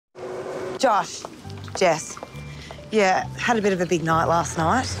Josh, Jess. Yeah, had a bit of a big night last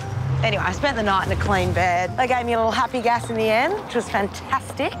night. Anyway, I spent the night in a clean bed. They gave me a little happy gas in the end, which was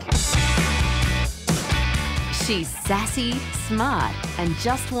fantastic. She's sassy, smart, and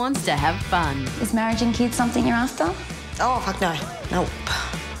just wants to have fun. Is marriage and kids something you're after? Oh, fuck no. Nope.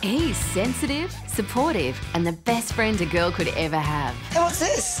 He's sensitive, supportive, and the best friend a girl could ever have. Hey, what's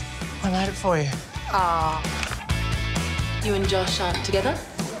this? I made it for you. Oh. You and Josh aren't together?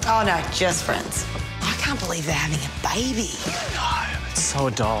 Oh, no, just friends. I can't believe they're having a baby. No, it's so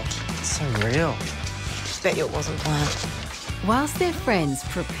adult. It's so real. Bet you it wasn't planned. Whilst their friends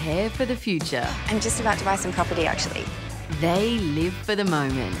prepare for the future, I'm just about to buy some property, actually. they live for the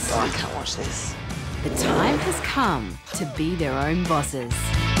moment. Oh, I can't watch this. The time has come to be their own bosses.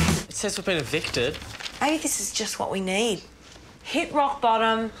 It says we've been evicted. Maybe this is just what we need. Hit rock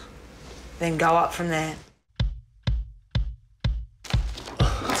bottom, then go up from there.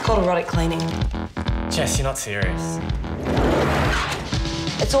 It's called erotic cleaning. Jess, you're not serious.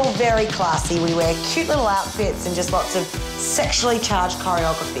 It's all very classy. We wear cute little outfits and just lots of sexually charged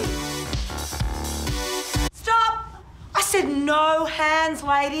choreography. Stop! I said no hands,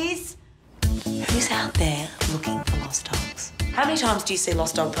 ladies. Who's out there looking for lost dogs? How many times do you see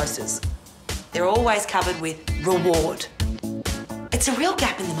lost dog posters? They're always covered with reward. It's a real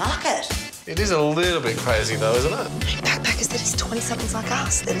gap in the market. It is a little bit crazy though, isn't it? Backpackers that is 20-somethings like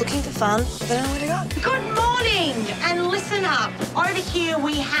us. They're looking for fun, but they don't know where to go. Good morning, and listen up. Over here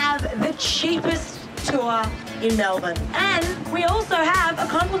we have the cheapest tour in Melbourne. And we also have a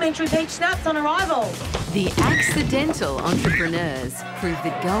complimentary peach schnapps on arrival. The accidental entrepreneurs prove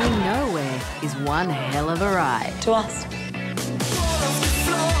that going nowhere is one hell of a ride. To us.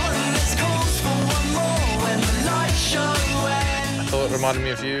 I thought it reminded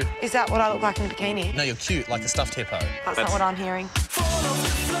me of you. Is that what I look like in a bikini? No, you're cute, like a stuffed hippo. That's not what I'm hearing.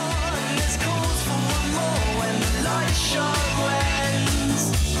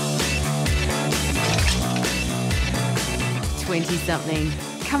 20-something,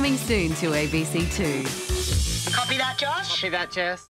 coming soon to ABC 2. Copy that, Josh? Copy that, Jess.